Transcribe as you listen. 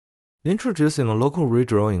Introducing a local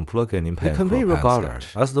redrawing plugin in Paint, it can be regarded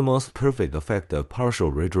as the most perfect effective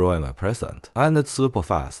partial redrawing at present, and it's super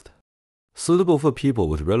fast, suitable for people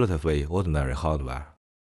with relatively ordinary hardware.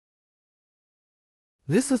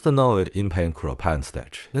 This is the node in Paint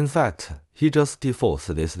CropAndStitch. In fact, he just defaults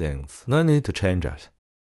these things, no need to change it.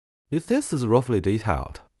 If this is roughly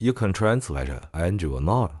detailed, you can translate it and you will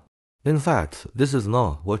know. In fact, this is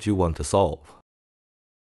not what you want to solve.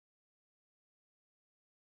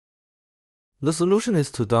 The solution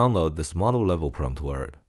is to download this model-level prompt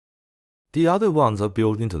word. The other ones are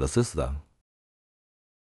built into the system.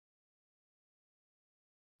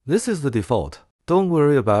 This is the default. Don't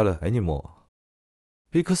worry about it anymore,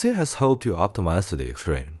 because it has helped you optimize to the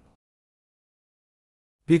extreme.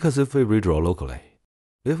 Because if we redraw locally,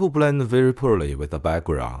 it will blend very poorly with the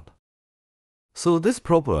background. So this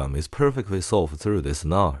problem is perfectly solved through this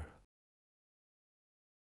node.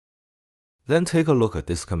 Then take a look at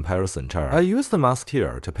this comparison chart. I use the mask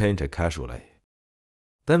here to paint it casually.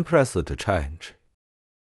 Then press it to change.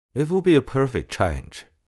 It will be a perfect change,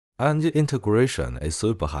 and the integration is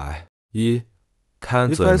super high. If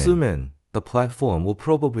I zoom in, the platform will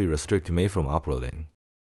probably restrict me from uploading.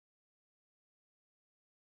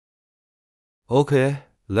 Okay,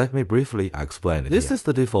 let me briefly explain it. This is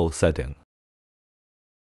the default setting.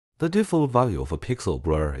 The default value for pixel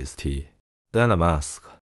blur is T, then a mask.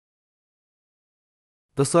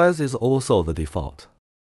 The size is also the default.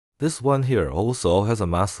 This one here also has a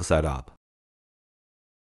mask setup.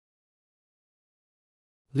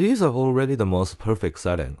 These are already the most perfect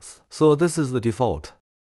settings, so this is the default.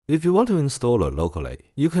 If you want to install it locally,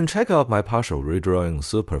 you can check out my partial redrawing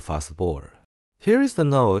super fast board. Here is the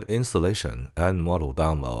node installation and model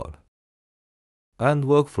download, and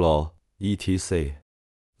workflow etc.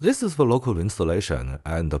 This is for local installation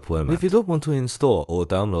and deployment. If you don't want to install or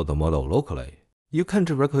download the model locally, you can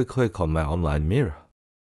directly click on my online mirror,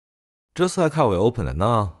 just like how I open it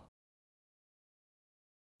now.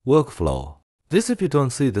 Workflow. This if you don't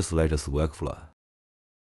see this latest workflow.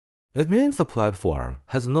 It means the platform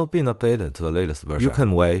has not been updated to the latest version. You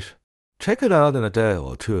can wait. Check it out in a day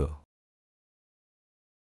or two.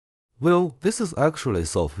 Well, this is actually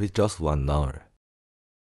solved with just one node.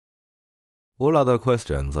 All other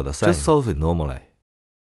questions are the same. Just solve it normally.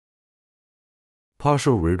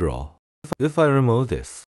 Partial redraw. If I remove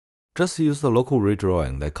this, just use the local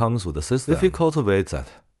redrawing that comes with the system. If you cultivate that,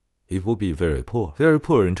 it will be very poor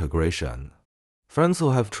integration. Friends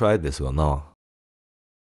who have tried this will know.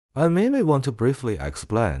 I mainly want to briefly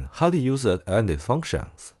explain how to use it and its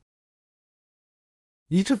functions.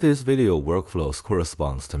 Each of these video workflows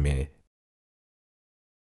corresponds to me.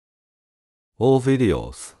 All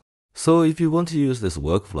videos. So if you want to use this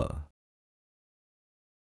workflow,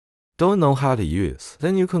 don't know how to use,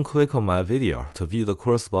 then you can click on my video to view the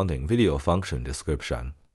corresponding video function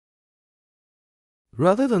description.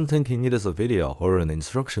 Rather than thinking it is a video or an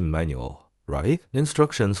instruction manual, right?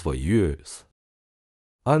 Instructions for use.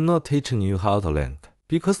 I'm not teaching you how to link,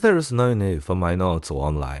 because there is no need for my notes or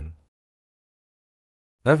online.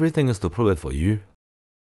 Everything is deployed for you.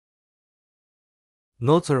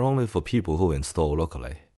 Notes are only for people who install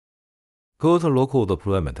locally. Go to local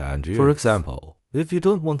deployment and use. For example, if you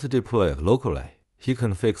don't want to deploy it locally, he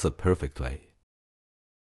can fix it perfectly.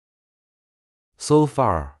 So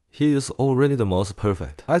far, he is already the most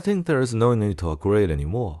perfect. I think there is no need to upgrade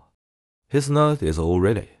anymore. His node is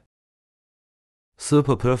already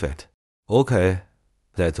super perfect. Okay,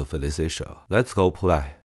 that's it for this issue. Let's go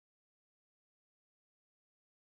play.